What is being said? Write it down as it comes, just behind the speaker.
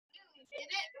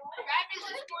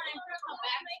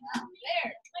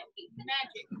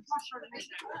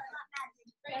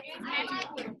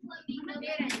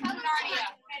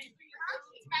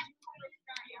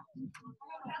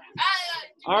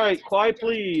All right, quiet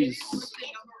please.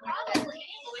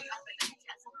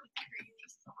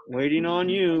 Waiting on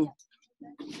you.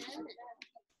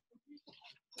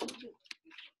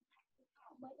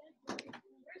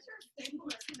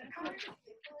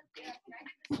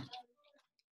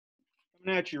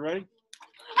 Coming at you, ready?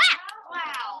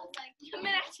 Wow.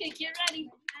 Coming at you, get ready.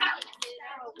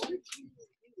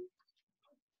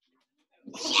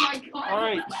 Oh my God. All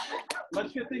right,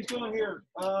 let's get things going here.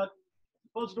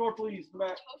 Close the door, please. Come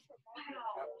back.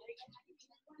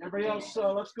 Everybody else,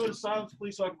 let's go to silence,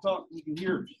 please, so I can talk and you can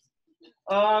hear.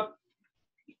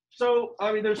 So,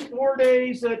 I mean, there's 4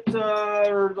 days that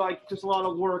are like just a lot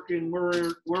of work, and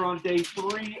we're on day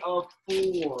 3 of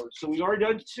 4. So we already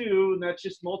done 2, and that's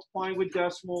just multiplying with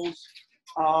decimals.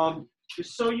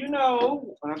 Just so you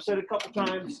know, and I've said it a couple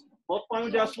times, multiplying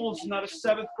with decimals is not a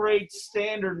 7th grade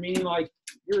standard, meaning like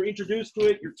you're introduced to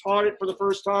it, you're taught it for the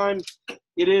first time.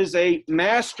 It is a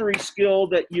mastery skill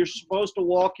that you're supposed to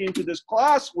walk into this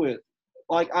class with.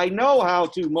 Like, I know how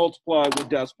to multiply with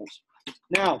decimals.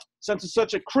 Now, since it's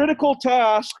such a critical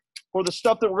task for the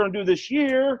stuff that we're going to do this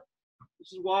year,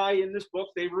 this is why in this book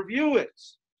they review it.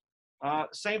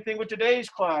 Same thing with today's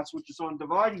class, which is on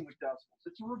dividing with decimals.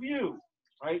 It's a review,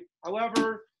 right?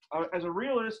 However, as a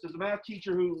realist, as a math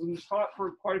teacher who's taught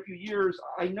for quite a few years,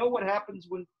 I know what happens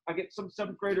when I get some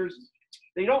 7th graders.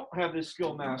 They don't have this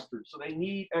skill mastered, so they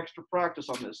need extra practice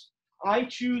on this. I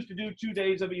choose to do 2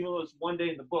 days of it, even though it's 1 day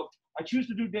in the book. I choose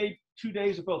to do 2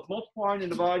 days of both multiplying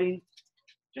and dividing,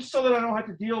 just so that I don't have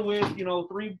to deal with, you know,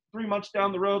 three months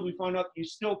down the road, we find out you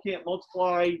still can't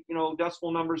multiply, you know,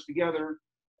 decimal numbers together.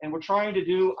 And we're trying to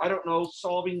do, I don't know,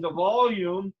 solving the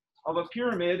volume of a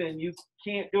pyramid, and you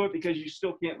can't do it because you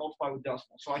still can't multiply with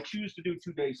decimals. So I choose to do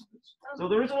 2 days of this. So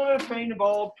there is a little bit of pain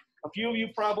involved. A few of you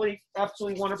probably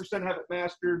absolutely 100% have it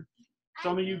mastered.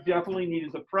 Some of you definitely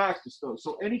needed to practice those.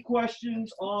 So any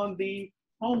questions on the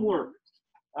homework?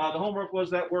 The homework was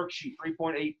that worksheet,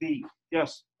 3.8b.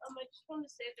 Yes? I just want to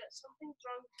say that something's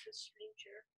wrong with the screen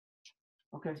share.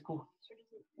 Okay, cool.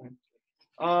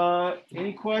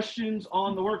 Any questions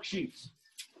on the worksheets?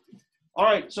 All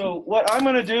right, so what I'm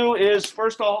going to do is,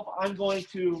 first off, I'm going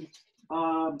to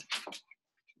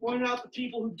point out the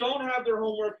people who don't have their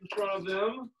homework in front of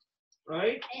them,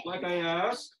 right? Like I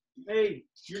asked. Hey,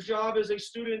 your job as a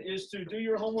student is to do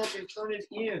your homework and turn it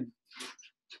in.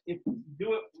 If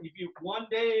you 1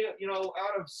 day, you know,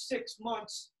 out of 6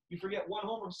 months, you forget one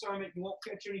homework assignment, you won't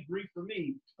catch any grief from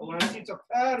me. But when I see it's a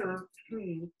pattern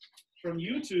from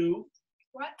you two,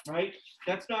 right,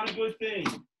 that's not a good thing,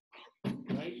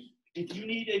 right? If you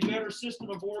need a better system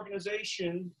of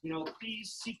organization, you know,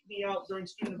 please seek me out during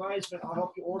student advisement. I'll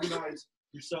help you organize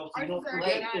yourself so you don't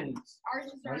forget things. Ours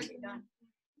is already done.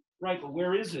 Right, but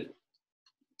where is it?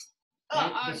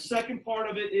 Right? The second part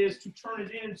of it is to turn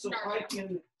it in so I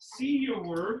can see your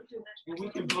work, and we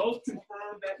can both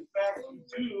confirm that, in fact, you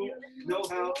do know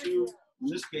how to, in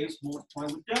this case, multiply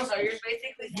with decimals. So you're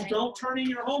basically If you don't turn in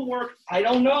your homework, I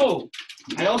don't know.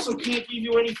 I also can't give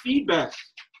you any feedback.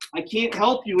 I can't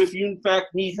help you if you, in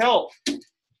fact, need help.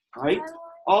 Right?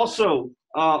 Also,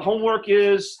 homework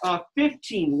is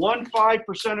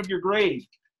 15% of your grade.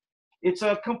 It's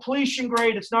a completion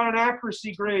grade. It's not an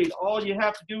accuracy grade. All you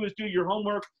have to do is do your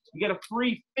homework. You get a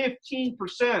free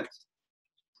 15%.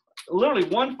 Literally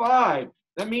 15.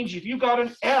 That means if you got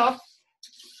an F,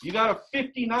 you got a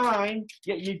 59,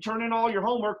 yet you turn in all your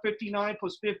homework, 59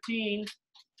 plus 15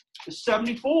 is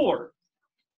 74.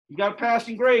 You got a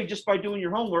passing grade just by doing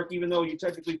your homework, even though you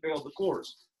technically failed the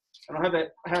course. I don't have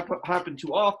that happen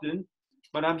too often,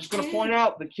 but I'm just going to point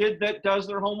out the kid that does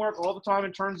their homework all the time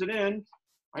and turns it in,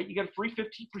 right? You get a free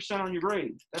 15% on your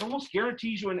grade. That almost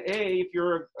guarantees you an A if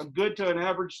you're a good to an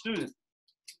average student,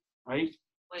 right?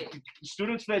 Wait. The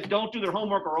students that don't do their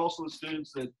homework are also the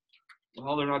students that,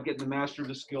 well, they're not getting the master of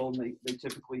the skill, and they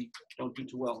typically don't do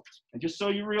too well. And just so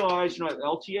you realize, you know, at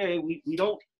LTA, we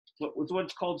don't,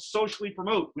 what's called socially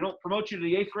promote. We don't promote you to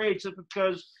the 8th grade simply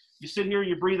because you sit here and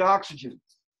you breathe oxygen.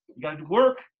 You got to do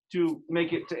work to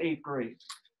make it to 8th grade.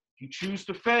 If you choose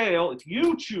to fail, it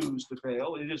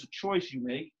is a choice you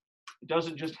make. It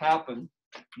doesn't just happen.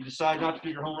 You decide not to do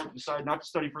your homework, you decide not to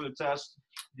study for the test,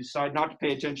 you decide not to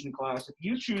pay attention in class. If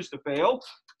you choose to fail,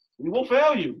 we will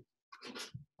fail you,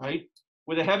 right?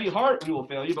 With a heavy heart, we will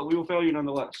fail you, but we will fail you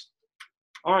nonetheless.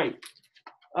 All right.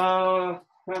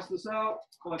 Pass this out,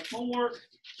 collect homework,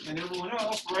 and everyone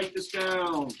else, write this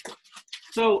down.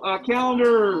 So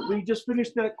calendar, we just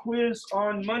finished that quiz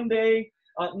on Monday.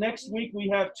 Next week we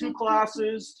have 2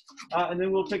 classes, and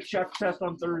then we'll take a check test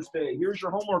on Thursday. Here's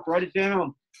your homework. Write it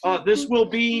down. This will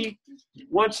be,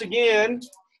 once again,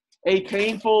 a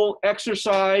painful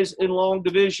exercise in long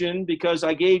division because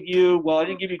I gave you, well, I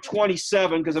didn't give you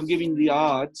 27 because I'm giving you the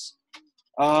odds.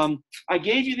 I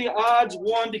gave you the odds,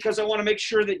 one, because I want to make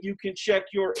sure that you can check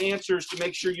your answers to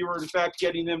make sure you are, in fact,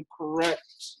 getting them correct.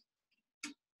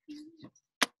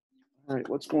 All right,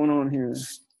 what's going on here?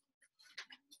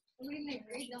 Are we going to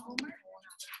grade the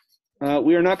homework?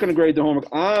 We are not going to grade the homework.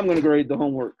 I'm going to grade the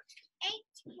homework. 8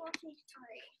 plus 3.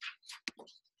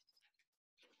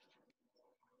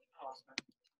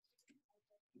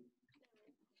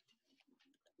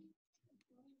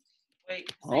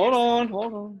 Wait. Hold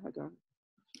on. I got it.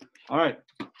 All right.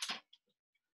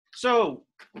 So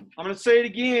I'm going to say it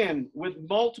again. With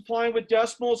multiplying with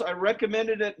decimals, I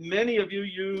recommended that many of you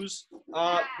use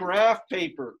graph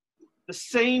paper. The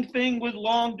same thing with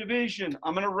long division.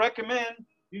 I'm going to recommend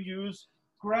you use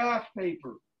graph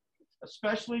paper,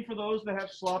 especially for those that have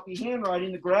sloppy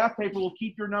handwriting. The graph paper will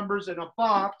keep your numbers in a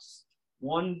box,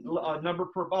 one number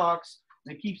per box,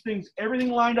 and it keeps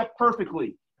everything lined up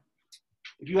perfectly.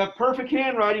 If you have perfect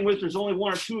handwriting, which there's only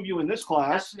 1 or 2 of you in this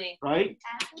class, right?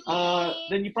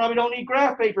 Then you probably don't need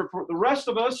graph paper. For the rest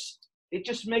of us, it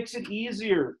just makes it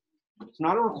easier. It's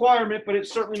not a requirement, but it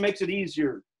certainly makes it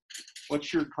easier.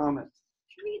 What's your comment?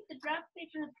 The graph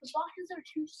paper, the boxes are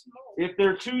too small. If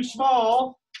they're too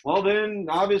small, well then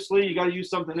obviously you got to use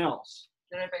something else.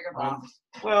 Get a bigger box.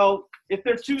 Well, if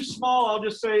they're too small, I'll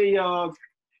just say,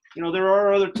 there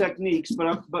are other techniques,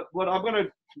 but what I'm going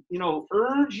to,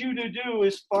 urge you to do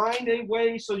is find a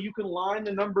way so you can line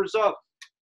the numbers up.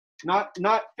 Not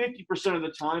 50% of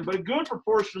the time, but a good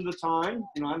proportion of the time,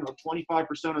 I don't know,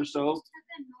 25% or so.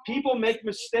 People make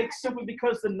mistakes simply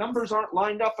because the numbers aren't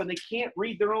lined up and they can't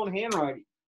read their own handwriting.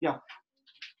 Yeah.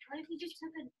 What if you just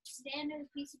took a standard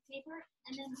piece of paper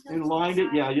and And lined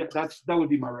it? Yeah, that would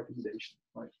be my recommendation.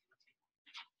 Right.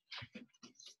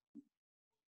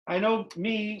 I know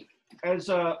me, as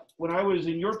when I was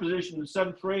in your position in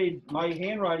 7th grade, my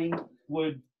handwriting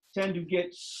would tend to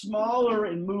get smaller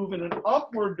and move in an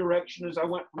upward direction as I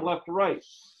went from left to right.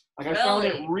 Like I found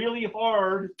it really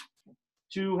hard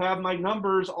to have my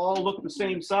numbers all look the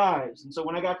same size. And so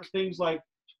when I got to things like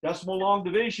decimal long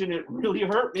division, it really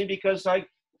hurt me because I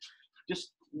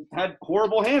just had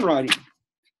horrible handwriting.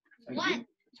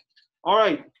 All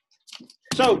right.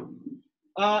 So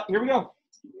here we go.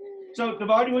 So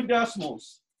dividing with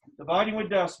decimals. Dividing with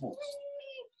decimals.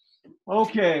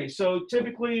 Okay, so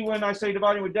typically when I say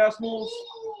dividing with decimals,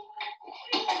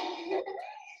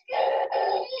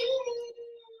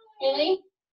 Really?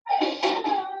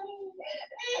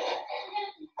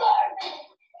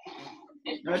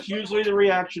 that's usually the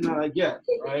reaction that I get,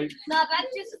 right? No,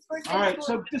 that's just the first. All right,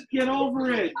 so just get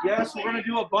over it. Yes, we're going to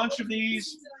do a bunch of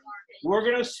these. We're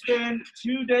going to spend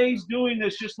 2 days doing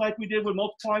this just like we did with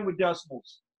multiplying with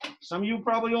decimals. Some of you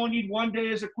probably only need 1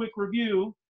 day as a quick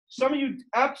review. Some of you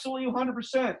absolutely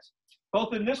 100%.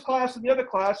 Both in this class and the other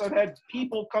class, I've had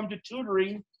people come to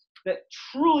tutoring that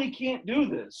truly can't do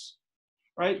this,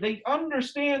 right? They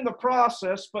understand the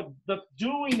process, but the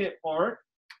doing it part,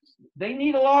 they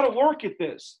need a lot of work at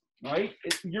this, right?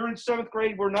 If you're in 7th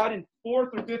grade, we're not in 4th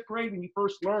or 5th grade when you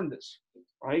first learn this,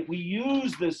 right? We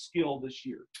use this skill this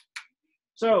year.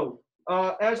 So,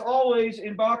 as always,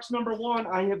 in box number 1,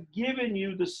 I have given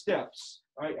you the steps,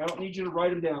 right? I don't need you to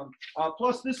write them down.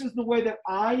 Plus, this is the way that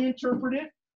I interpret it,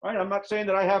 right? I'm not saying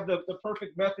that I have the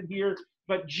perfect method here,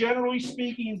 but generally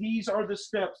speaking, these are the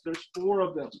steps. There's 4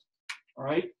 of them, all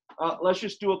right? Let's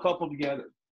just do a couple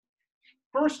together.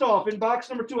 First off, in box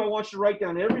number 2, I want you to write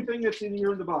down everything that's in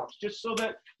here in the box, just so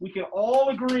that we can all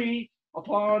agree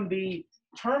upon the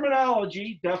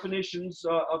terminology, definitions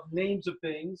of names of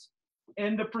things,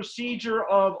 and the procedure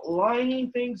of lining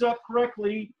things up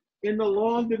correctly in the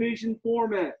long division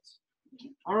format.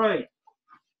 All right.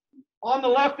 On the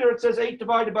left there, it says 8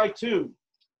 divided by 2.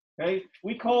 Okay.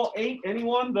 We call 8,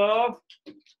 anyone, the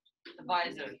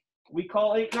divisor. We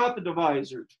call 8 not the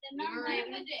divisor. The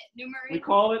numerator. We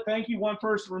call it, thank you, one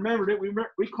person remembered it.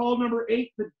 We call number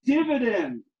 8 the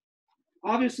dividend.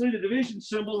 Obviously, the division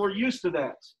symbol, we're used to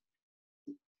that.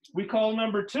 We call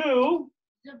number 2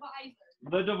 Divisor.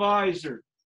 the divisor.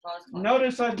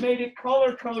 Notice I've made it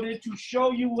color-coded to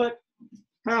show you what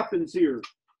happens here.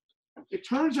 It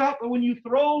turns out that when you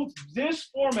throw this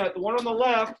format, the one on the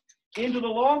left, into the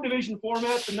long division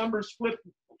format, the numbers flip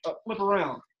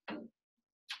around.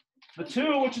 The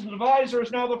 2, which is the divisor,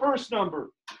 is now the first number.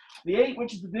 The 8,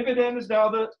 which is the dividend, is now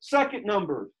the second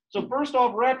number. So first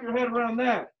off, wrap your head around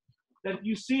that. that if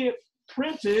you see it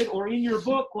printed or in your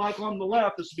book, like on the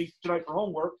left, this will be tonight for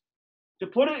homework, to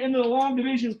put it into the long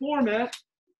division format,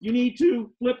 you need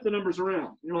to flip the numbers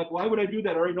around. You're like, why would I do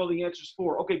that? I already know the answer's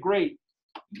 4. Okay, great.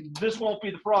 This won't be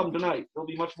the problem tonight. It'll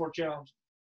be much more challenging.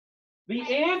 The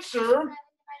answer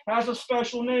has a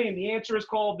special name. The answer is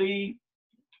called the,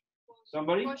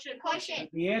 somebody? Quotient.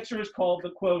 The answer is called the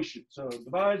quotient. So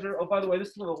divisor, oh, by the way, this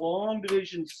is the long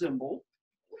division symbol,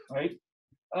 right?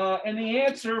 And the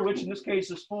answer, which in this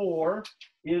case is 4,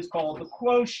 is called the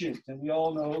quotient. And we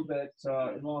all know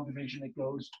that in long division, it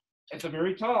goes at the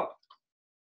very top.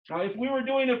 Now, if we were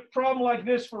doing a problem like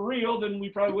this for real, then we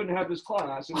probably wouldn't have this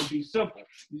class. It would be simple.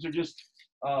 These are just,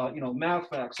 math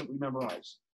facts that we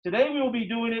memorize. Today, we will be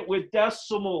doing it with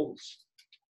decimals.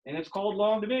 And it's called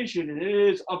long division. And it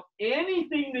is, of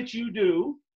anything that you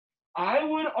do, I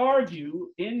would argue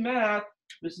in math,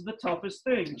 this is the toughest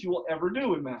thing that you will ever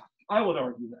do in math. I would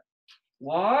argue that.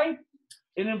 Why?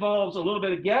 It involves a little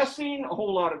bit of guessing, a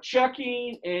whole lot of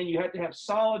checking, and you have to have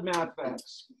solid math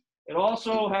facts. It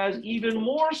also has even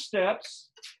more steps,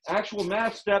 actual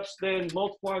math steps, than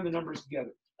multiplying the numbers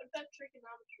together. What's that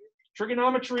trigonometry?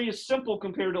 Trigonometry is simple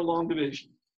compared to long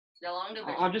division. The long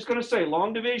division. I'm just going to say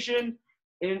long division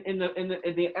in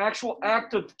the actual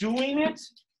act of doing it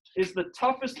is the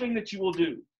toughest thing that you will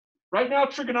do. Right now,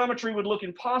 trigonometry would look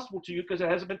impossible to you because it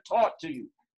hasn't been taught to you.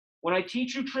 When I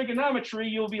teach you trigonometry,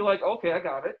 you'll be like, okay, I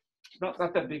got it. It's not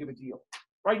that big of a deal.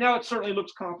 Right now, it certainly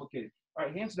looks complicated. All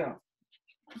right, hands down.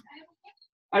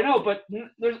 I know, but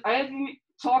I haven't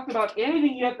talked about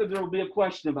anything yet that there will be a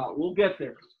question about. We'll get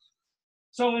there.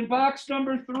 So in box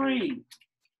number 3,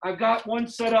 I've got one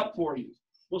set up for you.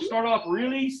 We'll start off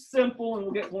really simple and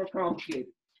we'll get more complicated.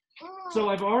 So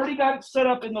I've already got it set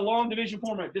up in the long division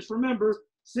format. Just remember,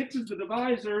 6 is the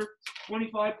divisor,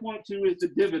 25.2 is the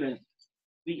dividend.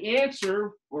 The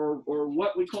answer, or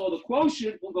what we call the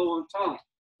quotient, will go on top.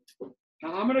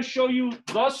 Now I'm going to show you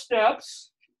the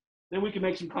steps. Then we can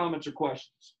make some comments or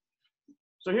questions.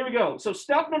 So here we go. So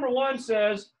step number 1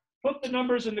 says, put the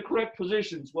numbers in the correct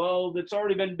positions. Well, that's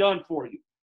already been done for you.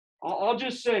 I'll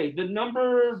just say the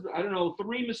number,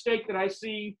 3 mistake that I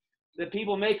see that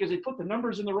people make is they put the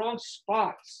numbers in the wrong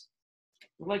spots.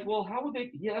 I'm like, well, how would they?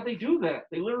 Yeah, they do that.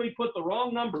 They literally put the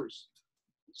wrong numbers.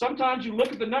 Sometimes you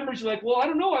look at the numbers, you're like, well, I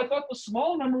don't know. I thought the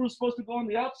small number was supposed to go on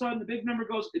the outside and the big number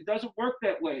goes. It doesn't work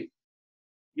that way.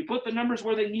 You put the numbers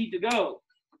where they need to go.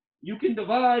 You can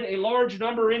divide a large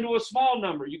number into a small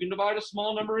number. You can divide a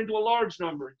small number into a large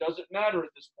number. It doesn't matter at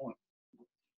this point.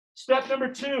 Step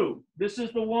number 2. This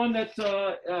is the one that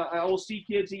I will see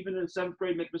kids even in 7th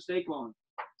grade make a mistake on.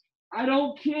 I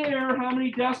don't care how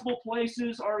many decimal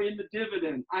places are in the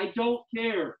dividend. I don't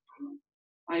care.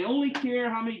 I only care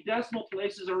how many decimal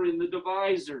places are in the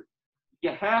divisor.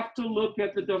 You have to look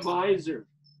at the divisor.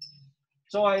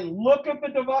 So I look at the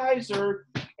divisor,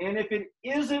 and if it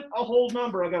isn't a whole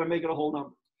number, I got to make it a whole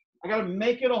number. I got to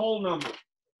make it a whole number.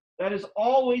 That is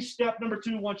always step number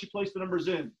 2 once you place the numbers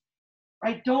in.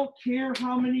 I don't care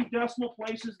how many decimal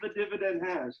places the dividend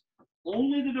has.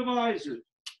 Only the divisor.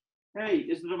 Hey,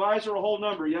 is the divisor a whole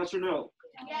number? Yes or no?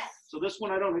 Yes. So this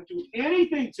one I don't have to do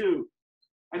anything to.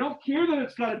 I don't care that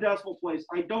it's got a decimal place.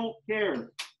 I don't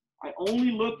care. I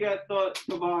only look at the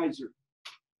divisor.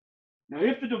 Now,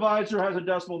 if the divisor has a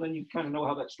decimal, then you kind of know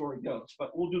how that story goes.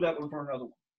 But we'll do that one for another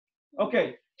one.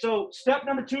 Okay, so step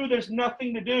number 2, there's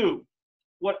nothing to do.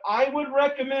 What I would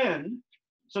recommend,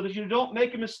 so that you don't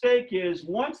make a mistake, is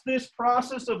once this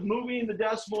process of moving the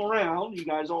decimal around, you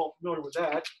guys all familiar with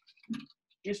that,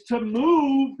 is to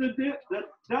move the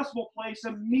decimal place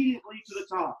immediately to the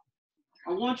top.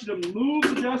 I want you to move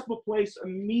the decimal place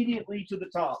immediately to the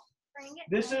top.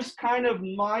 This is kind of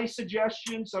my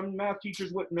suggestion. Some math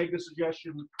teachers wouldn't make the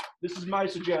suggestion. This is my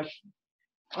suggestion.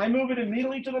 I move it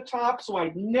immediately to the top so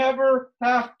I never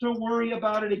have to worry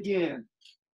about it again.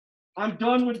 I'm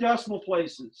done with decimal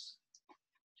places.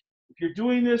 If you're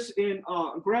doing this in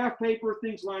graph paper,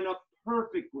 things line up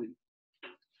perfectly.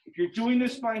 If you're doing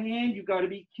this by hand, you've got to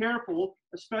be careful,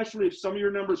 especially if some of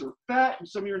your numbers are fat and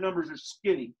some of your numbers are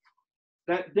skinny.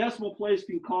 That decimal place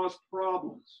can cause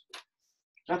problems.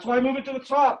 That's why I move it to the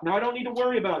top. Now I don't need to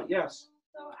worry about it. Yes?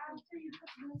 So after you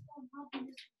put this on, how do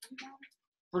you do that?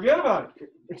 Forget about it.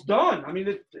 It's done. I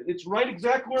mean, it's right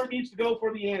exactly where it needs to go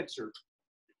for the answer.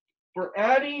 For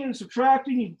adding and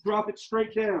subtracting, you drop it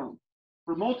straight down.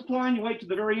 For multiplying, you wait to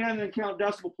the very end and then count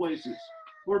decimal places.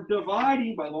 For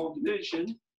dividing by long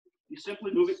division, you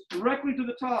simply move it directly to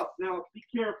the top. Now, be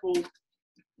careful.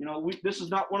 You know, this is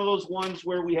not one of those ones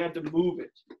where we had to move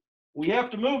it. We have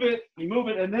to move it, we move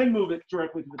it, and then move it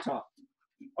directly to the top.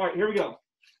 All right, here we go.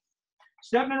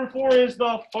 Step number 4 is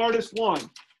the hardest one.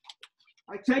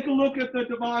 I take a look at the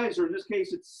divisor. In this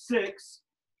case, it's 6.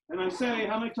 And I say,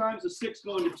 how many times does 6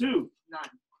 go into 2? None.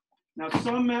 Now,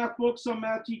 some math books, some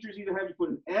math teachers either have you put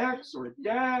an X or a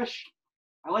dash.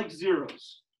 I like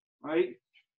zeros, right?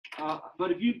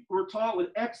 But if you were taught with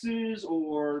X's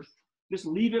or just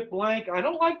leave it blank, I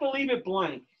don't like the leave it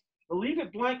blank. The leave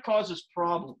it blank causes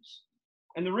problems.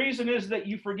 And the reason is that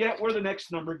you forget where the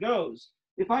next number goes.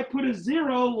 If I put a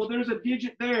 0, well, there's a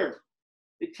digit there.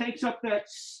 It takes up that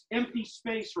empty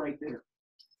space right there.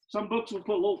 Some books will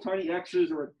put little tiny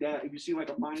X's or a dash. If you see like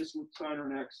a minus sign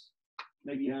or an X,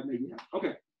 maybe you have, maybe you have.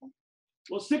 Okay.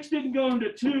 Well, 6 didn't go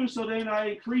into 2, so then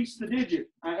I increase the digit.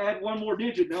 I add one more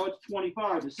digit. Now it's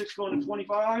 25. Does 6 go into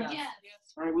 25? Yes.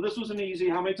 All right, well, this was an easy.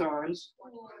 How many times?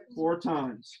 4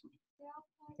 times.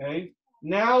 Okay.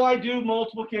 Now I do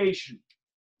multiplication.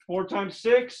 4 times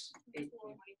 6. 18.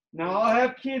 Now I'll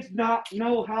have kids not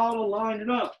know how to line it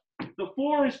up. The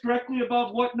 4 is directly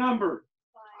above what number?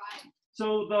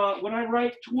 So when I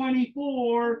write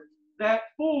 24, that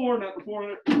 4, not the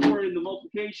 4 in the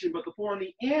multiplication, but the 4 in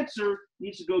the answer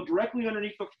needs to go directly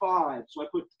underneath the 5. So I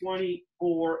put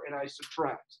 24 and I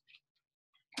subtract.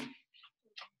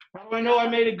 How do I know I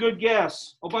made a good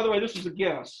guess? Oh, by the way, this is a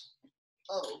guess.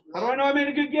 Oh. How do I know I made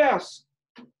a good guess?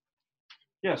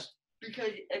 Yes.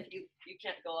 Because if you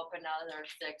can't go up another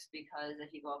 6, because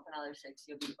if you go up another 6,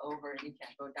 you'll be over, and you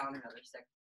can't go down another 6.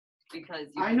 Because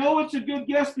I know it's a good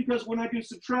guess because when I do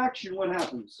subtraction, what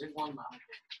happens? there's one left.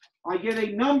 I get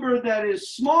a number that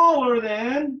is smaller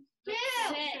than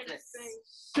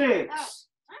 6.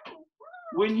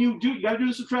 When you got to do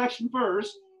the subtraction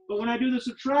first. But when I do the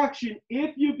subtraction,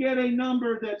 if you get a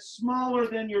number that's smaller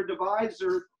than your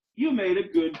divisor, you made a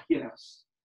good guess.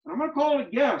 And I'm going to call it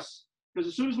a guess because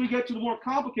as soon as we get to the more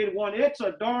complicated one, it's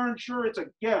a darn sure it's a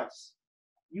guess.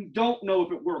 You don't know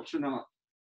if it works or not.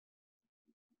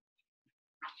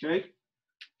 Okay?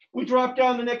 We drop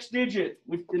down the next digit,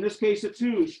 in this case a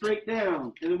 2, straight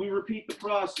down, and then we repeat the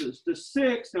process. The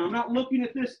 6, now I'm not looking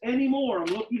at this anymore.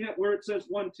 I'm looking at where it says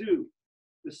 1, 2.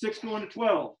 The 6 going to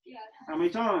 12. How many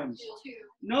times? 2.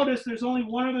 Notice there's only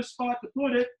one other spot to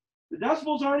put it. The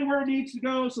decimal's already where it needs to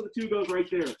go, so the 2 goes right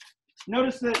there.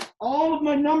 Notice that all of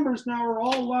my numbers now are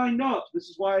all lined up. This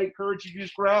is why I encourage you to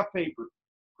use graph paper.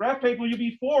 Graph paper, you'll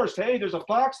be forced. Hey, there's a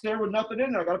box there with nothing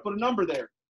in there. I got to put a number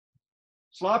there.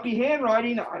 Sloppy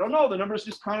handwriting, I don't know. The numbers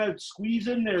just kind of squeeze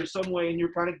in there some way, and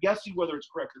you're kind of guessing whether it's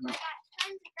correct or not.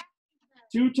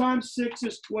 2 times 6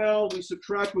 is 12. We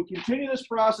subtract. We continue this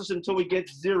process until we get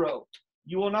 0.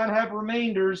 You will not have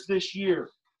remainders this year.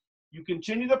 You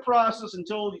continue the process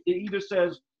until it either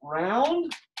says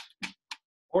round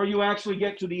or you actually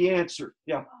get to the answer.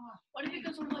 Yeah. What if it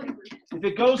goes on forever? If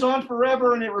it goes on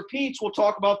forever and it repeats, we'll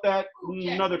talk about that in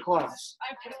another class.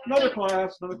 Another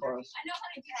class. I know how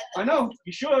to get I know,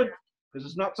 you should, because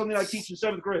it's not something I teach in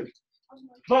 7th grade.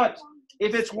 But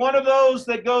if it's one of those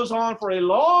that goes on for a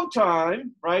long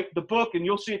time, right, the book, and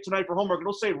you'll see it tonight for homework,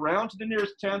 it'll say round to the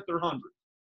nearest 10th or 100th.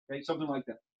 Okay, something like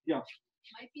that. Yeah.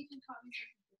 My teacher taught me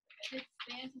something. If it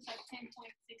stands inside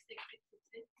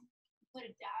 10.66666, put a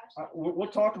dash. We'll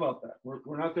talk about that.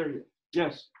 We're not there yet.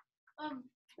 Yes.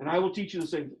 And I will teach you the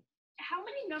same thing. How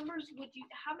many numbers would you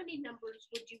have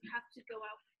to go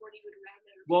out before you would round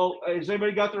it? Well, has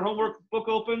anybody got their homework book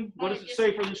open? What does it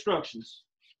say for the instructions?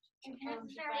 If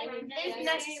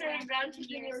necessary, round to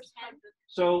the nearest 10th.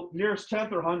 So nearest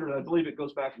 10th or 100th, I believe it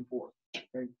goes back and forth.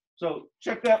 Okay. So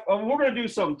check that. We're going to do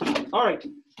something. All right.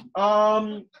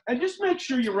 And just make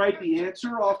sure you write the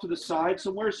answer off to the side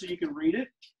somewhere so you can read it,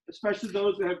 especially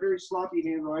those that have very sloppy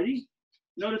handwriting.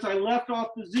 Notice I left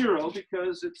off the 0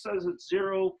 because it says it's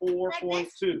 0,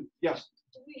 4.2. Yes.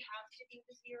 Do we have to do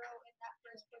the 0 in that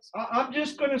first place? I'm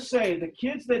just going to say the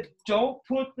kids that don't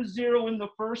put the 0 in the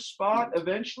first spot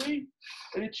eventually,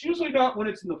 and it's usually not when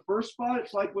it's in the first spot.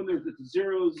 It's like when there's a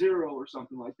 0, 0 or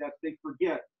something like that. They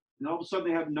forget. And all of a sudden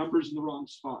they have numbers in the wrong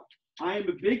spot. I am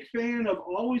a big fan of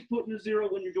always putting a 0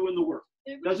 when you're doing the work.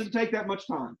 Doesn't take that much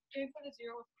time. Can you put a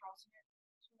 0 with a cross in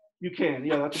it? You can.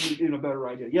 Yeah, that's even a better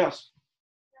idea. Yes.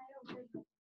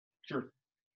 Sure.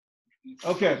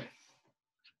 Okay.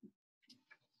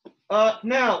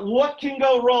 Now, what can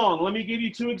go wrong? Let me give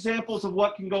you 2 examples of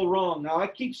what can go wrong. Now, I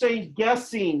keep saying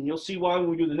guessing. You'll see why when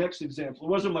we do the next example. There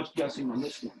wasn't much guessing on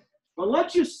this one. But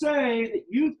let's just say that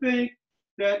you think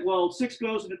that, well, 6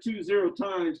 goes into 2 0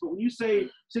 times. But when you say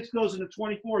 6 goes into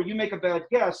 24, you make a bad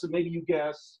guess, and maybe you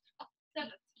guess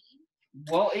 17.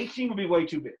 Well, 18 would be way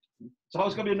too big. It's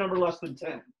always going to be a number less than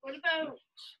 10. What about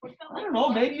I don't know.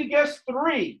 Maybe you guess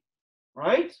 3,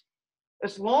 right?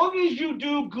 As long as you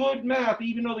do good math,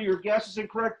 even though your guess is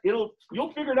incorrect, you'll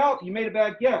figure it out. You made a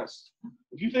bad guess.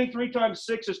 If you think 3 times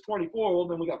 6 is 24, well,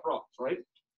 then we got problems, right?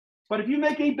 But if you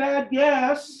make a bad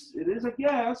guess, it is a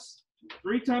guess,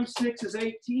 3 times 6 is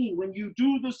 18. When you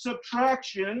do the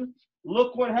subtraction,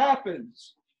 look what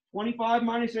happens. 25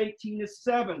 minus 18 is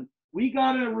 7. We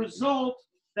got a result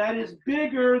that is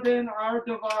bigger than our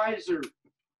divisor.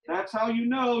 That's how you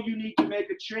know you need to make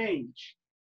a change.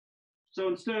 So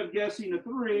instead of guessing a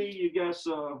 3, you guess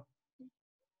a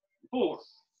 4.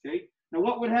 Okay. Now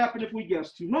what would happen if we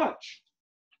guess too much?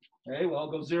 Okay, well,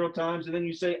 it goes 0 times, and then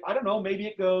you say, I don't know, maybe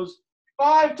it goes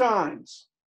 5 times.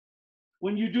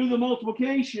 When you do the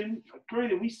multiplication,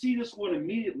 granted, we see this one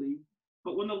immediately,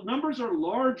 but when the numbers are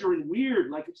larger and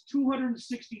weird, like it's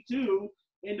 262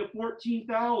 into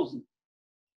 14,000,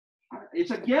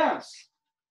 it's a guess.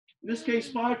 In this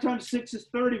case, 5 times 6 is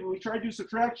 30. When we try to do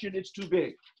subtraction, it's too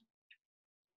big.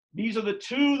 These are the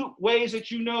 2 ways that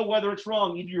you know whether it's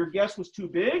wrong. Either your guess was too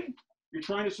big, you're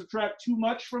trying to subtract too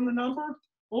much from the number,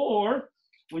 or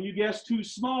when you guess too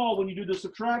small, when you do the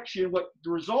subtraction, what the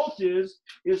result is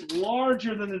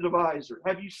larger than the divisor.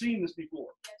 Have you seen this before?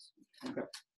 Yes. Okay.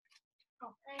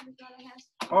 Oh, and God, I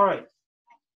have. All right.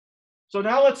 So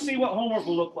now let's see what homework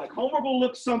will look like. Homework will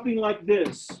look something like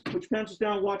this. Put your pencils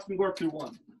down, watch me work through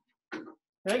one.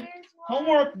 Okay?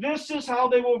 Homework, this is how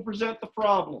they will present the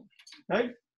problem.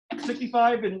 Okay?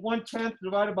 65 and 1/10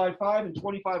 divided by 5 and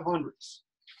 25 hundredths.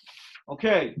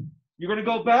 Okay. You're going to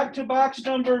go back to box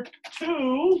number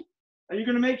 2, and you're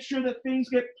going to make sure that things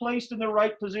get placed in the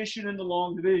right position in the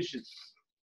long division.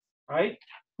 All right?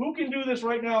 Who can do this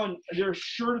right now and they're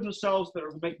sure to themselves that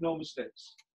will make no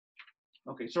mistakes?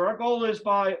 Okay, so our goal is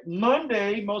by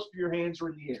Monday, most of your hands are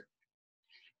in the air.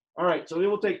 All right, so it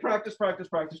will take practice, practice,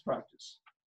 practice, practice.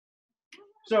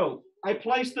 So I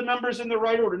placed the numbers in the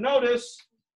right order. Notice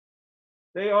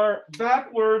they are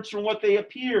backwards from what they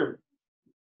appear.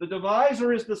 The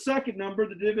divisor is the second number,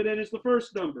 the dividend is the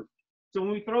first number. So when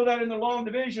we throw that in the long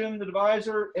division, the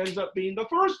divisor ends up being the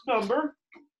first number,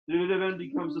 the dividend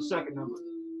becomes the second number.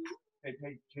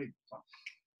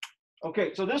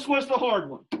 Okay, so this was the hard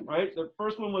one, right? The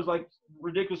first one was like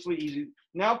ridiculously easy.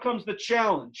 Now comes the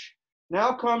challenge.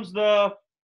 Now comes the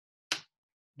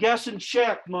guess and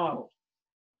check model.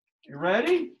 You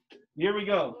ready? Here we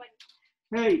go.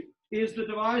 Hey, is the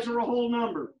divisor a whole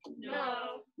number?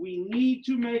 No. We need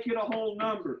to make it a whole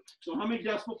number. So how many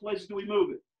decimal places do we move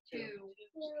it? 2.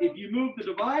 If you move the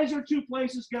divisor 2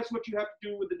 places, guess what you have to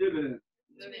do with the dividend?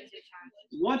 Move it 2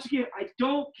 times. Once again, I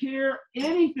don't care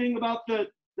anything about the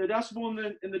decimal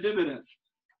and the dividend.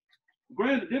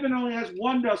 Granted, the dividend only has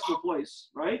 1 decimal place,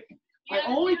 right? I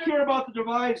only care about the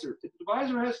divisor. If the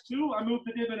divisor has 2, I move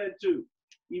the dividend 2,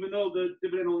 even though the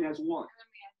dividend only has 1.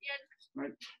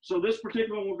 Right? So this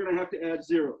particular one, we're going to have to add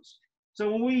zeros. So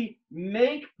when we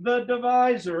make the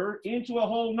divisor into a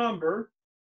whole number,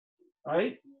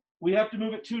 right, we have to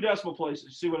move it 2 decimal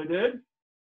places. See what I did?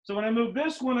 So when I move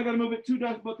this one, I got to move it 2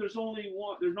 decimal, but there's only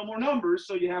 1. There's no more numbers,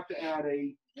 so you have to add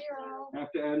a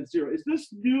 0. Is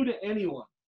this new to anyone?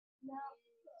 No.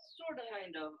 Sort of.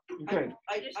 Kind of. Okay.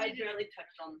 I barely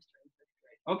touched on this during 5th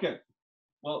grade. Okay.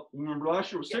 Well, remember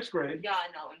last year was 6th grade. Yeah, I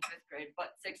know, in 5th grade, but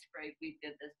 6th grade we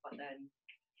did this, but then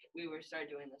we started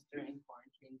doing this during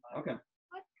quarantine. But Okay.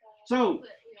 So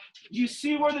you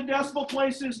see where the decimal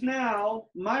place is now.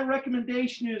 My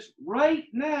recommendation is right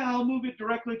now move it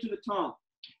directly to the top.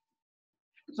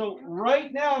 So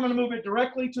right now I'm going to move it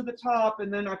directly to the top,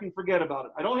 and then I can forget about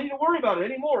it. I don't need to worry about it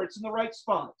anymore. It's in the right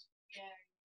spot.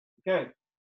 Okay.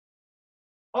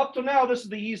 Up to now, this is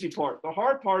the easy part. The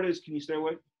hard part is, can you stay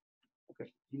awake? Okay.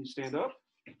 Can you stand up?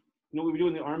 You know what we do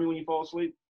in the Army when you fall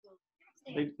asleep?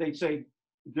 They say,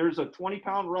 there's a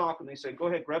 20-pound rock, and they say, go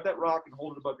ahead, grab that rock and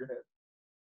hold it above your head.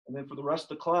 And then for the rest of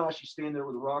the class, you stand there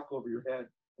with a rock over your head.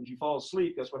 And if you fall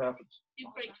asleep, guess what happens? You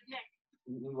break your neck.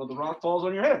 Well, the rock falls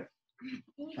on your head.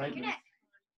 Right?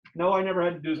 No, I never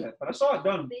had to do that, but I saw it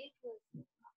done.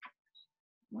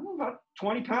 Well, about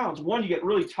 20 pounds. One, you get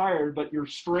really tired, but you're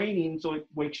straining, so it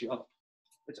wakes you up.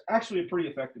 It's actually a pretty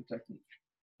effective technique.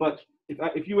 But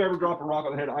if you ever drop a rock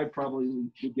on the head, I probably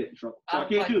would get in trouble. So I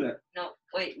can't do that. No,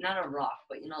 wait, not a rock,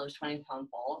 but you know those 20-pound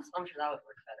balls? I'm sure that would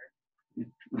work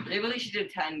better. Maybe we should do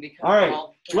 10 because. All right,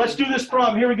 let's do this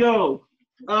problem. Here we go.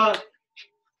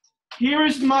 Here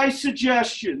is my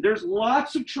suggestion. There's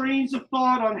lots of trains of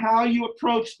thought on how you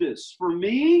approach this. For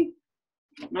me,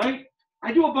 right,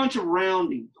 I do a bunch of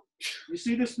rounding. You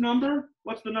see this number?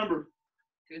 What's the number?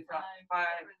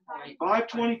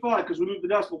 525, because we moved the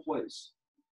decimal place.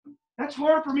 That's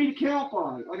hard for me to count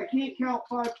by. Like, I can't count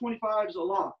 525s a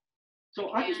lot.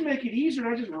 So I just make it easier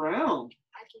and I just round.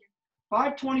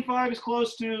 525 is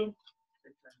close to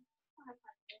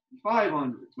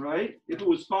 500, right? If it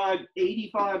was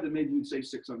 585, then maybe we'd say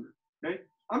 600, okay?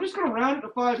 I'm just gonna round it to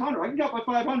 500. I can count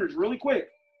my 500s really quick.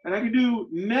 And I can do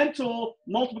mental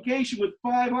multiplication with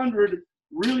 500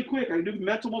 really quick. I can do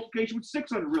mental multiplication with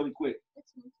 600 really quick.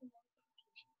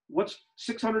 What's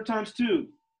 600 times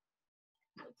 2?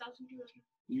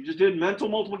 You just did mental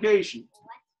multiplication.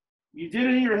 You did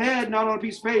it in your head, not on a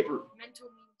piece of paper.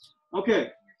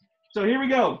 Okay, so here we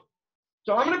go.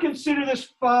 So I'm going to consider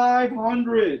this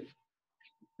 500.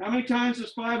 How many times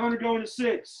does 500 go into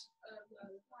 6?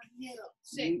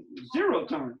 0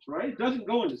 times, right? It doesn't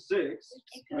go into 6,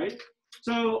 right?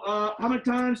 So how many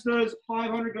times does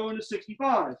 500 go into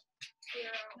 65?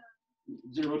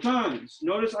 0 times.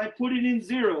 Notice I put it in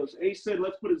zeros. Ace said,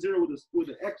 let's put a 0 with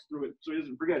an X through it so he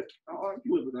doesn't forget it. I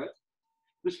can live with that.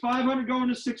 Does 500 go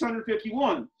into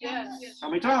 651? Yes. How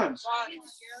many times?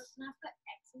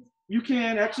 You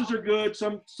can. X's are good.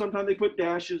 Sometimes they put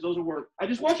dashes. Those will work. I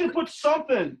just want you to put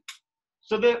something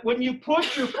so that when you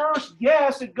put your first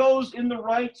guess, it goes in the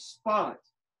right spot.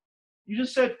 You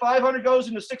just said 500 goes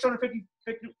into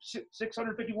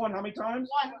 651. How many times?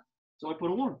 1. So I put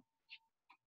a 1.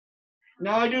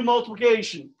 Now I do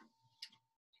multiplication.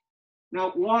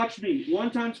 Now watch me. 1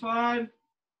 times 5.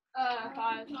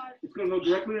 5. It's going to go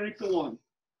directly underneath the 1.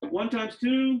 1 times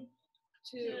 2.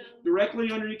 2.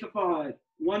 Directly underneath the 5.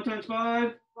 1 times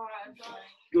 5 5.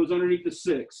 goes underneath the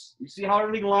 6. You see how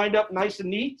everything lined up nice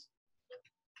and neat?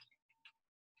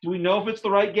 Do we know if it's the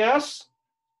right guess?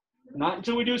 Not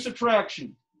until we do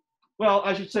subtraction. Well,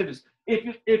 I should say this.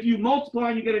 If you multiply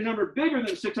and you get a number bigger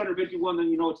than 651, then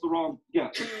you know it's the wrong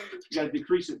guess. You got to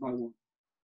decrease it by 1.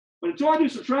 But until I do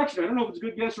subtraction, I don't know if it's a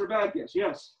good guess or a bad guess.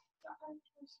 Yes?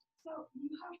 So you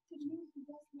have to move the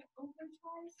decimal over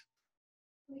twice,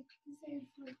 like to say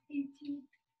it's like 18,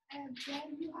 and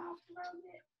then you have to round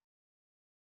it.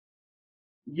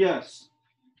 Yes.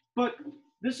 But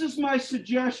this is my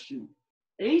suggestion.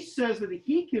 Ace says that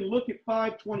he can look at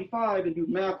 525 and do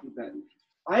math with that.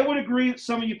 I would agree that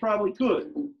some of you probably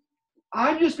could.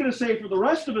 I'm just going to say for the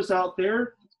rest of us out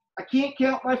there, I can't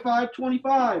count my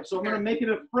 525, so I'm going to make it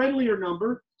a friendlier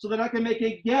number so that I can make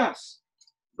a guess.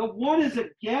 The 1 is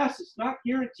a guess. It's not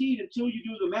guaranteed until you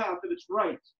do the math that it's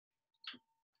right.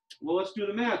 Well, let's do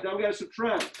the math. Now we got to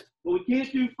subtract. Well, we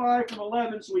can't do 5 from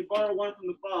 11, so we borrow 1 from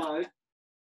the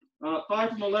 5. 5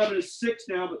 from 11 is 6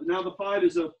 now, but now the 5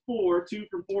 is a 4. 2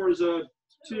 from 4 is a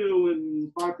 2,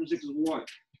 and 5 from 6 is 1.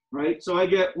 Right? So I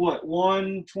get what?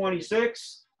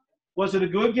 126. Was it a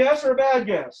good guess or a bad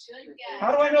guess? Good guess.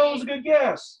 How do I know it was a good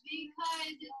guess? Because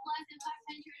it's less than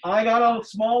 500. I got a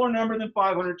smaller number than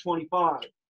 525.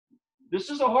 This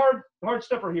is a hard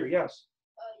stepper here. Yes.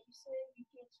 You say you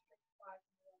can't subtract 5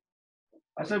 from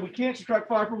 1. I said we can't subtract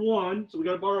 5 from 1, so we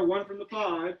got to borrow 1 from the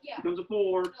 5. Yeah. Becomes a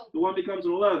 4. The 1 becomes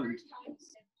an 11.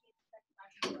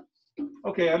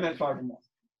 Okay, I meant 5 from 1.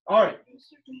 All right.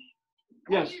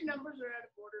 Yes. All your numbers are out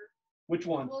of order. Which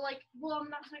one? Well, I'm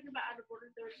not talking about out of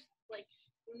order. They're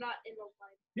not in the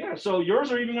line. Yeah. So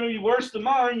yours are even going to be worse than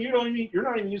mine. You're not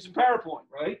even using PowerPoint,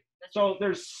 right? So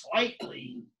they're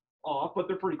slightly off, but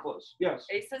they're pretty close. Yes.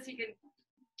 Ace says he can.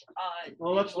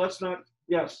 Well, let's not.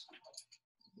 Yes.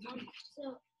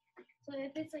 So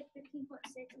if it's like 15.6 and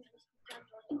it's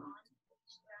going on,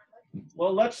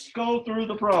 Well, let's go through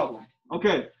the problem.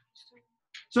 Okay.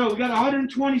 So we got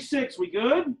 126. We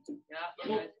good? Yeah.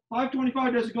 Well,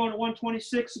 525 doesn't go into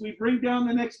 126. We bring down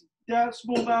the next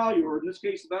decimal value, or in this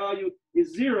case, the value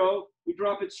is 0. We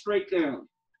drop it straight down.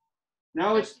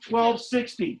 Now it's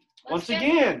 1260. Once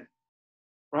again,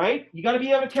 right? You got to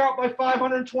be able to count by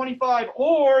 525,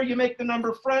 or you make the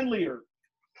number friendlier.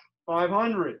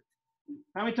 500.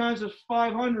 How many times does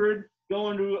 500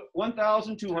 go into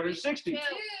 1,260? 2.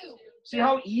 See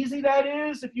how easy that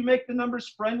is if you make the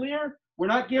numbers friendlier? We're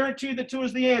not guaranteed that 2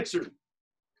 is the answer.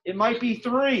 It might be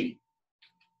 3.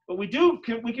 But we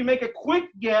can make a quick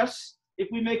guess if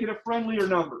we make it a friendlier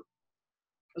number.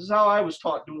 This is how I was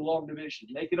taught doing long division.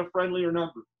 Make it a friendlier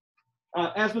number.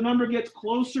 As the number gets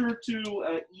closer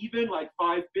to even, like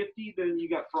 550, then you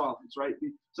got problems, right?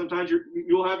 Sometimes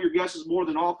you'll have your guesses more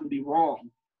than often be wrong,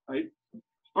 right?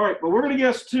 All right, but we're going to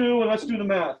guess 2, and let's do the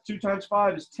math. 2 times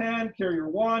 5 is 10, carry your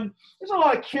 1. There's a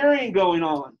lot of carrying going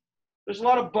on. There's a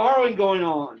lot of borrowing going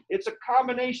on. It's a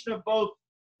combination of both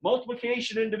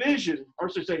multiplication and division, or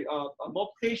should I say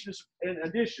multiplication and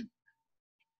addition.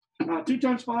 2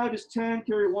 times 5 is 10,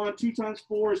 carry 1. 2 times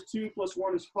 4 is 2, plus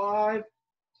 1 is 5.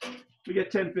 We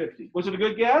get 1050. Was it a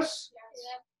good guess?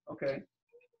 Yes. Okay.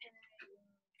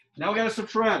 Now we got to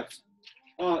subtract.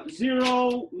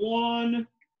 0, 1,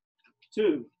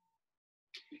 2.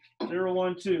 2 0,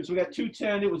 1, 2. So we got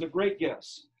 210. It was a great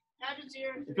guess. How does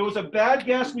 0, If it was a bad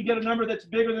guess, we get a number that's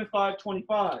bigger than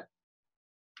 525.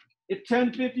 If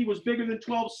 1050 was bigger than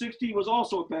 1260, it was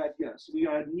also a bad guess. We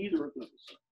had neither of those.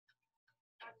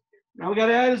 Now we got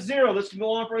to add a 0. This can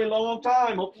go on for a long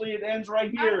time. Hopefully it ends right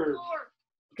here.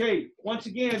 Okay, once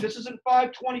again, this isn't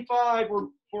 525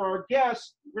 for our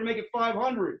guess. We're going to make it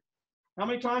 500. How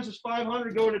many times does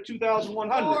 500 go into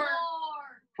 2,100?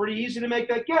 Pretty easy to make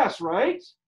that guess, right?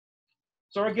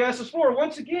 So our guess is 4.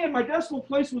 Once again, my decimal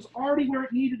place was already where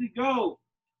it needed to go.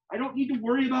 I don't need to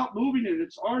worry about moving it.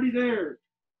 It's already there.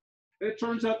 It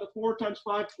turns out that 4 times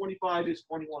 525 is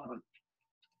 2,100.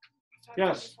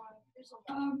 Yes.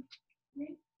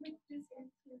 Make this answer.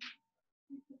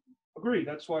 Agree.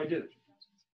 That's why I did it.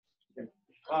 Okay.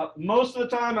 Most of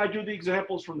the time, I do the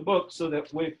examples from the book so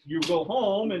that if you go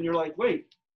home and you're like,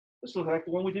 wait, this looks like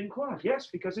the one we did in class. Yes,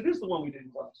 because it is the one we did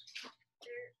in class.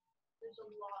 There's a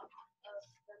lot of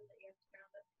them that you have to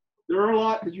round up. There are a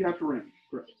lot that you have to round.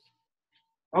 Correct.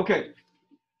 Okay.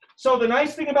 So the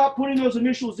nice thing about putting those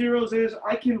initial zeros is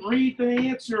I can read the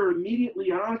answer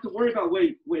immediately. I don't have to worry about,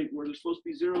 wait, were there supposed to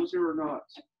be 0, 0 or not?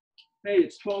 Hey,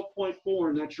 it's 12.4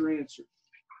 and that's your answer.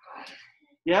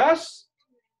 Yes?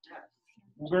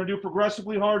 We're going to do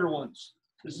progressively harder ones.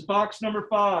 This is box number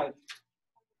 5.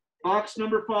 Box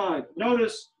number 5.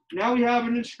 Notice, now we have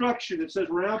an instruction. It says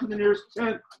round to the nearest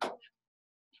 10th.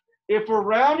 If we're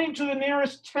rounding to the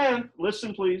nearest 10th,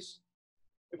 listen please.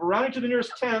 If we're rounding to the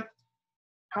nearest 10th,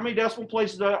 how many decimal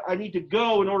places do I need to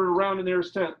go in order to round to the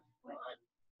nearest 10th?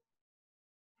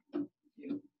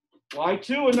 Why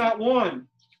 2 and not 1?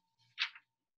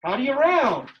 How do you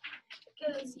round?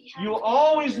 You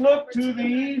always look to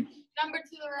the Number to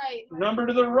the right. number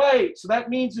to the right. So that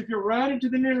means if you're rounding to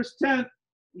the nearest 10th,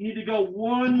 you need to go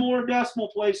 1 more decimal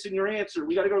place in your answer.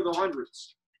 We got to go to the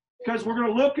hundreds. Because we're going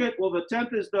to look at, well, the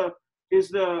 10th is the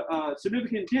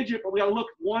significant digit, but we got to look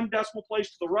 1 decimal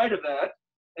place to the right of that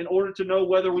in order to know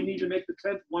whether we need to make the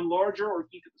 10th one larger or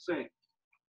keep it the same.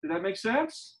 Did that make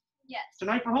sense? Yes.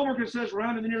 Tonight for homework, it says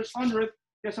round to the nearest 100th.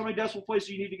 Guess how many decimal places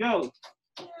you need to go?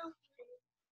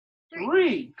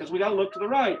 3, because we got to look to the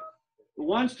right. The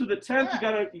ones to the 10th,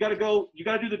 you got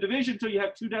to do the division until you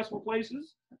have 2 decimal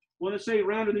places. When it say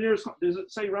round to the nearest, does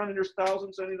it say round to the nearest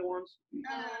thousands, any of the ones?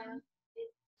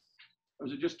 Or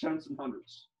is it just tenths and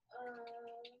hundreds?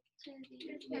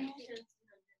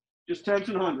 Just tenths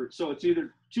and hundreds. So it's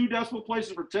either 2 decimal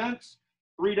places for tenths,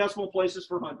 3 decimal places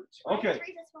for hundreds. Okay,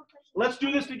 let's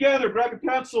do this together. Grab your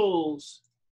pencils.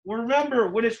 Well, remember,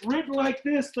 when it's written like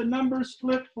this, the numbers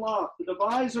flip-flop. The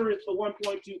divisor is the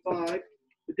 1.25.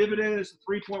 The dividend is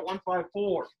the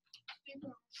 3.154.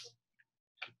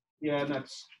 Yeah, and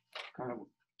that's kind of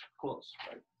close,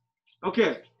 right?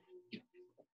 Okay.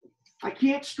 I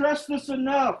can't stress this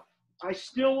enough. I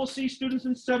still will see students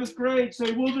in 7th grade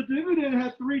say, well, the dividend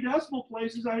had 3 decimal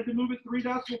places. I had to move it 3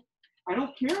 decimal. I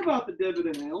don't care about the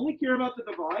dividend. I only care about the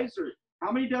divisor.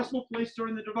 How many decimal places are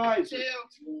in the divisor?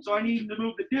 2. So I need to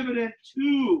move the dividend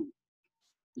 2.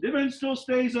 The dividend still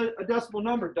stays a decimal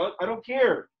number. I don't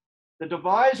care. The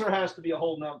divisor has to be a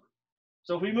whole number.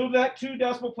 So if we move that 2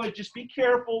 decimal places, just be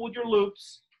careful with your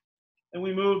loops. And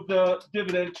we move the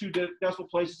dividend 2 decimal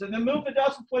places. And then move the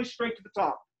decimal place straight to the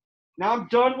top. Now I'm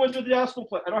done with the decimal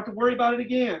place. I don't have to worry about it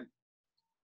again.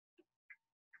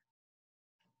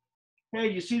 Hey,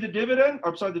 you see the dividend?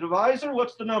 I'm sorry, the divisor?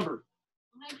 What's the number?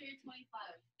 125.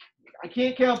 I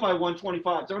can't count by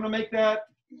 125. So I'm going to make that,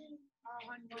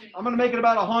 I'm going to make it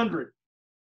about 100.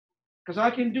 Because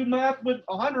I can do math with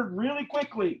 100 really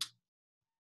quickly.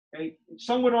 Okay.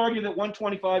 Some would argue that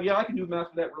 125, yeah, I can do math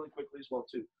with that really quickly as well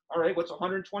too. All right, what's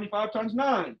 125 times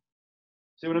 9?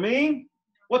 See what I mean?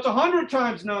 What's 100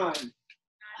 times 9?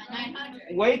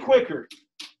 900. Way quicker,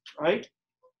 right?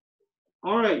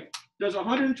 All right, does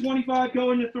 125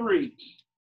 go into 3?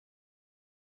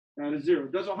 That is 0.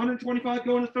 Does 125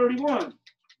 go into 31?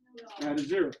 That is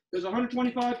 0. Does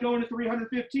 125 go into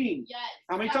 315? Yes.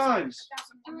 How many times?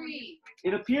 3.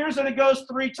 It appears that it goes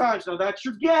 3 times. Now that's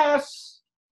your guess.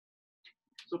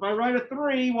 So if I write a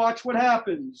 3, watch what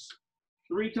happens.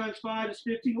 3 times 5 is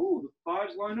 15. Ooh, the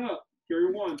 5s line up.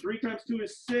 Carry 1. 3 times 2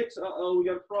 is 6. Uh-oh, we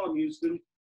got a problem, Houston.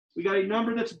 We got a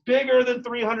number that's bigger than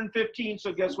 315,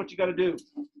 so guess what you got to do?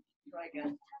 Try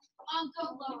again.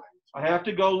 Go lower. I have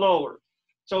to go lower.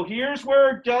 So here's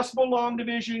where decimal long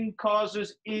division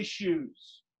causes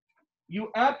issues. You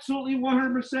absolutely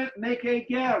 100% make a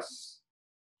guess.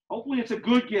 Hopefully it's a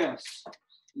good guess.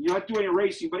 You're not doing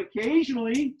erasing, but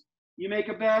occasionally you make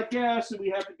a bad guess and we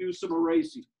have to do some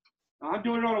erasing. Now, I'm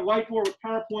doing it on a whiteboard with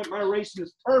PowerPoint. My erasing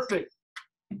is perfect.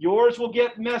 Yours will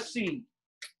get messy.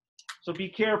 So be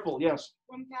careful. Yes.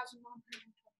 1,125.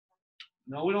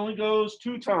 No, it only goes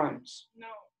 2 times. No,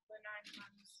 the 9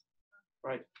 times.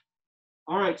 Right.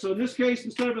 All right. So in this case,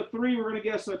 instead of a 3, we're going to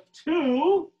guess a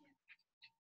 2.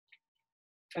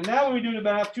 And now when we do the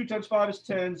math, 2 times 5 is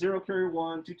 10. 0 carry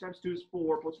 1. 2 times 2 is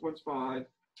 4. Plus 1 is 5.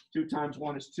 2 times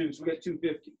 1 is 2. So we get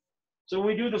 250. So when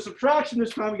we do the subtraction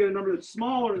this time, we get a number that's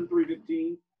smaller than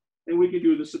 315. And we can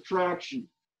do the subtraction.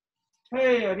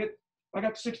 Hey, I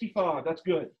got 65. That's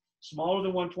good. Smaller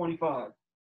than 125.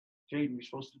 Jaden, you're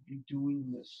supposed to be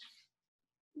doing this.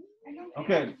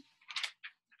 Okay.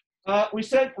 We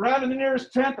said round to the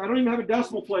nearest tenth. I don't even have a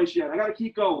decimal place yet. I got to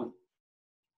keep going.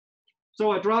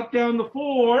 So I dropped down the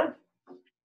 4.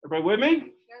 Everybody with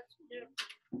me?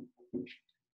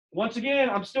 Once again,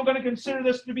 I'm still going to consider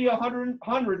this to be 100,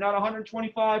 not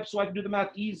 125, so I can do the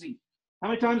math easy. How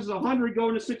many times does 100 go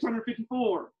into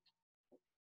 654?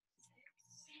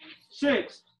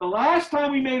 6. The last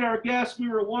time we made our guess, we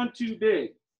were 1 too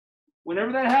big.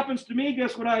 Whenever that happens to me,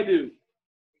 guess what I do?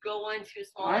 Go 1 too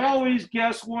small. I always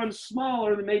guess 1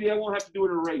 smaller, then maybe I won't have to do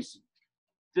it erasing.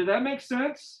 Did that make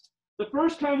sense? The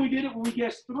first time we did it when we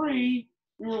guessed 3,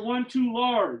 we were 1 too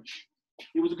large.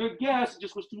 It was a good guess, it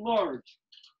just was too large.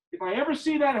 If I ever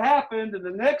see that happen, then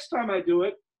the next time I do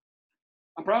it,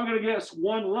 I'm probably going to guess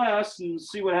 1 less and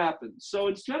see what happens. So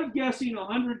instead of guessing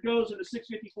 100 goes into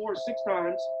 654 6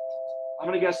 times, I'm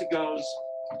going to guess it goes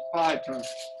 5 times.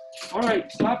 All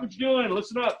right, stop what you're doing.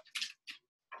 Listen up.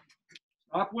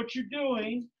 Stop what you're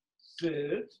doing.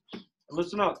 Sit. And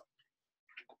listen up.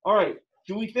 All right.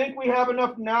 Do we think we have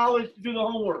enough knowledge to do the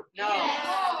homework? No.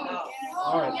 No.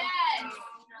 All right. Yes.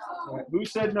 All right. Who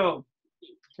said no?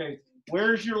 Okay.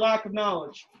 Where's your lack of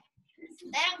knowledge? They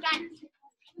don't got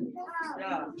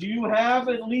Yeah. Do you have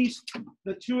at least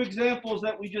the 2 examples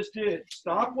that we just did?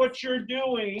 Stop what you're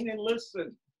doing and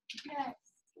listen. Yes.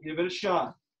 Give it a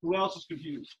shot. Who else is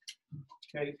confused?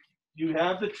 Okay. You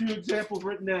have the 2 examples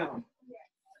written down.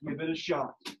 Give it a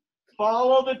shot.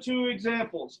 Follow the 2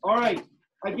 examples. All right.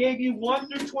 I gave you 1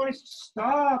 through 20.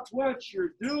 Stop what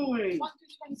you're doing. 1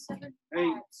 through 27.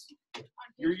 Hey,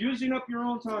 you're using up your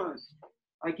own time.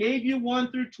 I gave you 1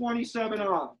 through 27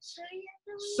 odds.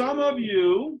 Some of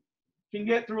you can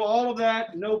get through all of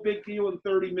that, no big deal, in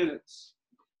 30 minutes.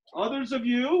 Others of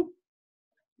you,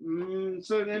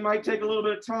 so they might take a little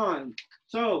bit of time.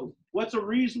 So what's a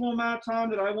reasonable amount of time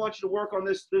that I want you to work on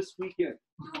this weekend?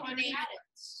 20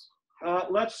 minutes.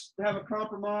 Let's have a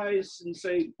compromise and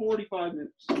say 45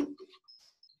 minutes.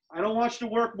 I don't want you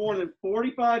to work more than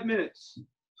 45 minutes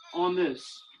on this.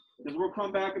 Because we'll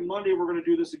come back on Monday, we're going to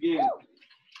do this again.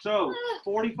 So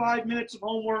 45 minutes of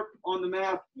homework on the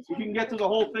math. If you can get through the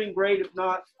whole thing, great. If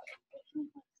not,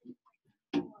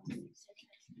 so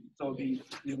it would be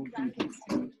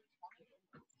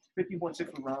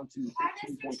 15.6 for round 2,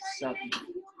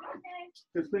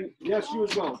 15.7. Yes, you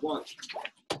as well. Watch.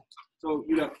 So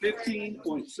you got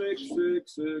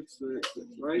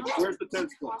 15.6666, right? Where's the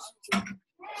 10th place?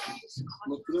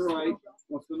 Look to the right.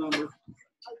 What's the number?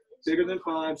 Bigger than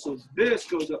 5. So this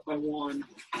goes up by 1.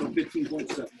 So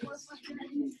 15.7.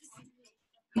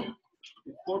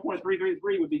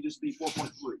 4.333 would be just be 4.3.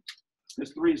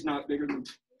 Because 3 is not bigger than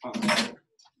 5.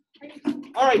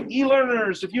 All right,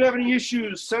 e-learners, if you have any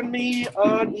issues, send me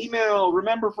an email.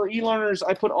 Remember, for e-learners,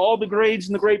 I put all the grades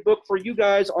in the grade book for you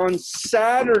guys on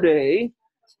Saturday.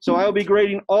 So I'll be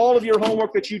grading all of your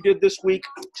homework that you did this week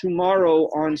tomorrow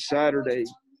on Saturday.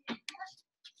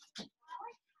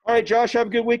 All right, Josh, have a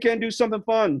good weekend. Do something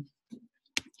fun.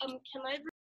 Can I